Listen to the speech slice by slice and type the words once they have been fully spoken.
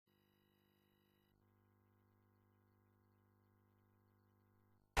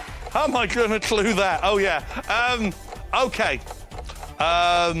How am I going to clue that? Oh, yeah. OK.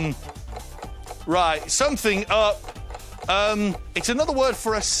 Right, something up. It's another word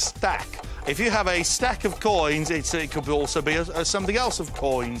for a stack. If you have a stack of coins, it could also be something else of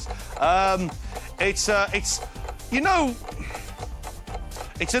coins. It's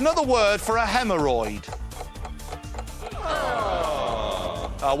another word for a hemorrhoid.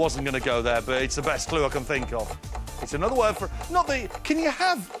 Oh. I wasn't going to go there, but it's the best clue I can think of. It's another word for... Can you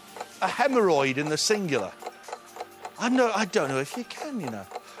have a hemorrhoid in the singular? I don't know if you can, you know.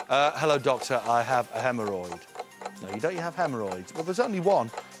 Hello, doctor, I have a hemorrhoid. No, you don't. You have hemorrhoids. Well, there's only one.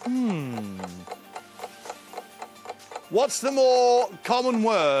 What's the more common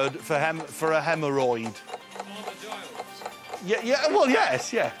word for a hemorrhoid? Yeah, well,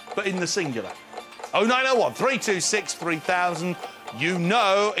 yes, yeah, but in the singular. 0901 326 3000. You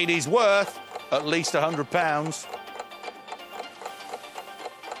know it is worth at least £100.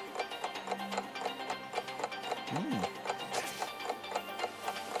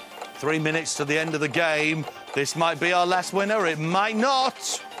 3 minutes to the end of the game. This might be our last winner, it might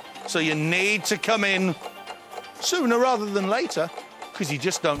not. So you need to come in sooner rather than later, because you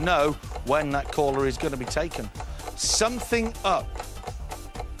just don't know when that caller is going to be taken. Something up.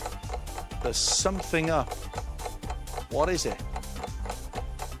 There's something up. What is it?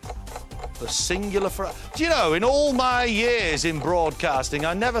 The singular for... Do you know, in all my years in broadcasting,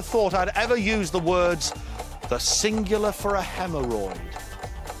 I never thought I'd ever use the words the singular for a hemorrhoid.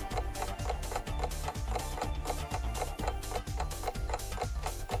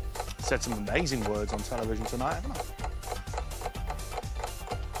 Said some amazing words on television tonight, haven't I?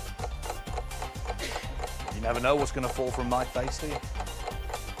 You never know what's going to fall from my face, do you?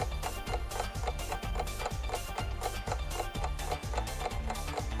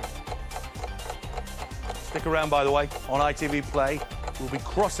 Stick around, by the way, on ITV Play. We'll be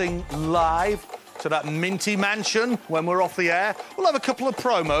crossing live to that minty mansion when we're off the air. We'll have a couple of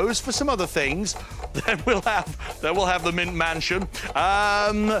promos for some other things. Then we'll have the mint mansion.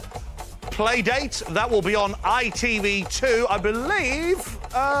 Play date, that will be on ITV2, I believe,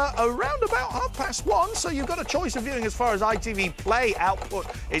 around about 1:30. So you've got a choice of viewing as far as ITV Play output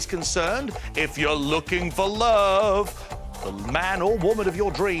is concerned. If you're looking for love, the man or woman of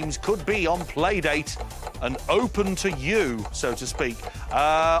your dreams could be on Playdate and open to you, so to speak,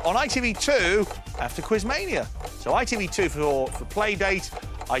 on ITV2 after Quizmania. So ITV2 for Playdate,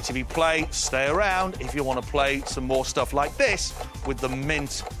 ITV Play, stay around if you want to play some more stuff like this with the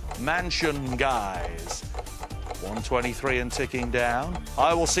Mint Mansion guys. 1:23 and ticking down.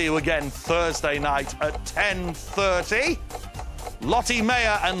 I will see you again Thursday night at 10:30. Lottie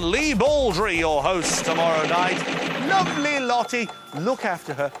Mayer and Lee Baldry, your hosts tomorrow night. Lovely Lottie. Look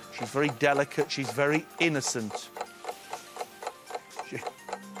after her. She's very delicate. She's very innocent. She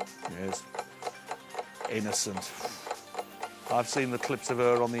is innocent. I've seen the clips of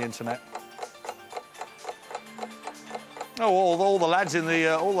her on the internet. Oh, all the lads in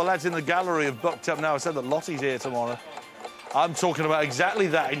the gallery have bucked up now. I said that Lottie's here tomorrow. I'm talking about exactly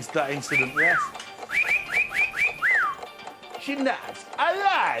that incident. Yes. She's nice.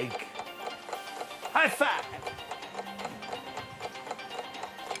 I like. High five.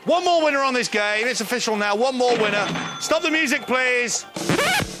 One more winner on this game. It's official now. One more winner. Stop the music, please.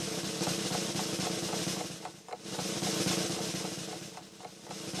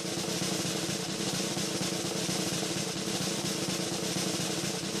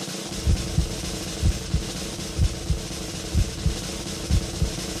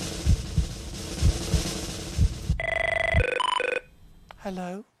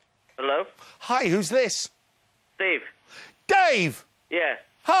 Hello? Hello? Hi, who's this? Dave. Dave! Yeah.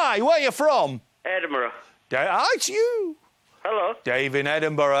 Hi, where are you from? Edinburgh. It's you. Hello? Dave in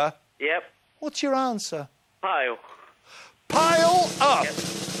Edinburgh. Yep. What's your answer? Pile. Pile up.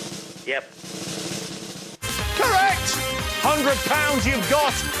 Yep. Correct! £100 you've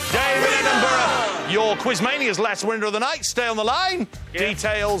got, Dave in Edinburgh. Your Quizmania's last winner of the night. Stay on the line. Yep.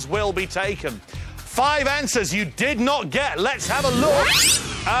 Details will be taken. 5 answers you did not get. Let's have a look.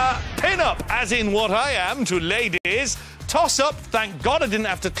 Pin up, as in what I am to ladies. Toss up, thank God I didn't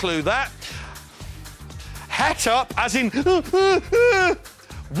have to clue that. Hat up, as in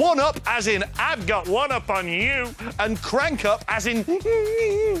one up, as in I've got one up on you. And crank up, as in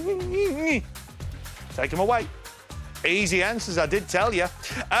take them away. Easy answers, I did tell you.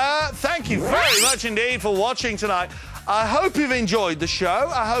 Thank you very much indeed for watching tonight. I hope you've enjoyed the show.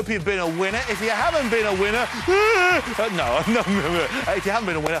 I hope you've been a winner. If you haven't been a winner... no. If you haven't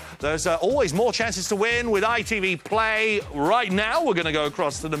been a winner, there's always more chances to win with ITV Play. Right now, we're going to go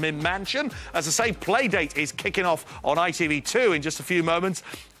across to the Mansion. As I say, Playdate is kicking off on ITV2 in just a few moments.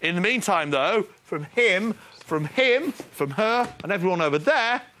 In the meantime, though, from him, from her, and everyone over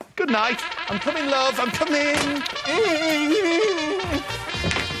there, good night. I'm coming, love. I'm coming.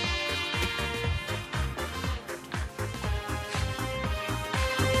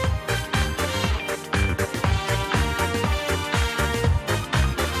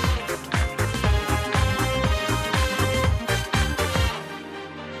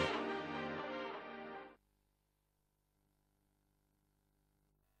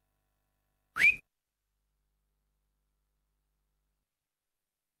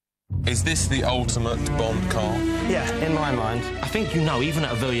 Is this the ultimate Bond car? Yeah, in my mind. I think you know, even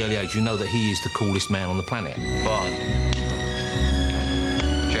at a very early age, you know that he is the coolest man on the planet. Bond.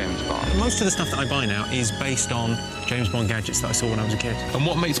 James Bond. Most of the stuff that I buy now is based on James Bond gadgets that I saw when I was a kid. And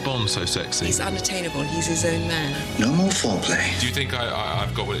what makes Bond so sexy? He's unattainable. He's his own man. No more foreplay. Do you think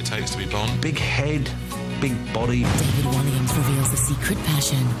I've got what it takes to be Bond? Big head, big body. David Walliams reveals the secret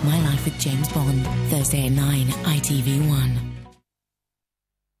passion. My Life with James Bond. Thursday at 9, ITV1.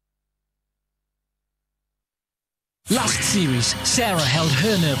 Last series, Sarah held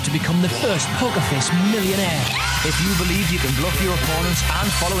her nerve to become the first poker face millionaire. If you believe you can bluff your opponents and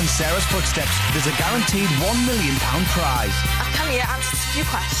follow in Sarah's footsteps, there's a guaranteed £1 million prize. I've come here, answered a few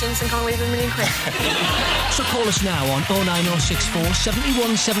questions and gone away with £1 million. So call us now on 09064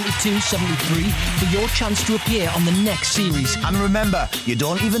 71 72 73 for your chance to appear on the next series. And remember, you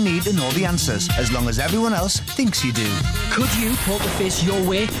don't even need to know the answers, as long as everyone else thinks you do. Could you poker face your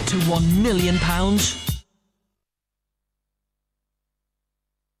way to £1 million?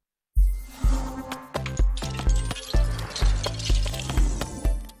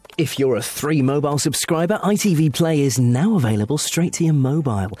 If you're a 3 mobile subscriber, ITV Play is now available straight to your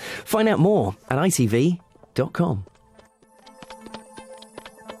mobile. Find out more at itv.com.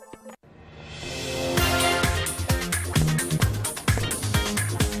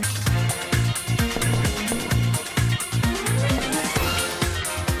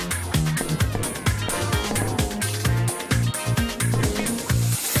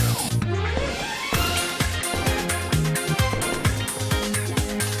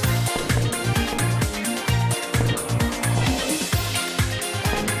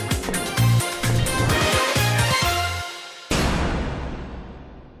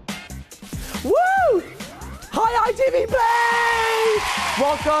 ITV Play!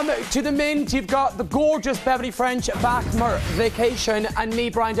 Welcome to the Mint. You've got the gorgeous Beverly French back from her vacation, and me,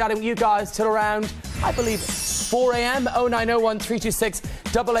 Brian Dowling, with you guys till around, I believe, 4 a.m. 0901 326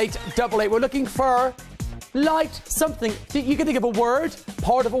 8888. We're looking for light something. You can think of a word,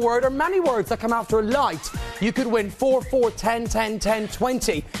 part of a word, or many words that come after light. You could win 4, 4, 10, 10, 10,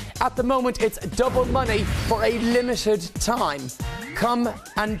 20. At the moment, it's double money for a limited time. Come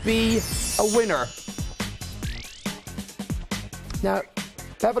and be a winner. Now,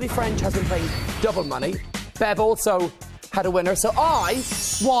 Beverly French has been playing double money. Bev also had a winner, so I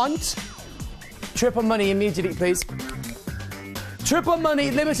want triple money immediately, please. Triple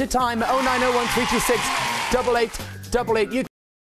money, limited time, 0901 326 8888.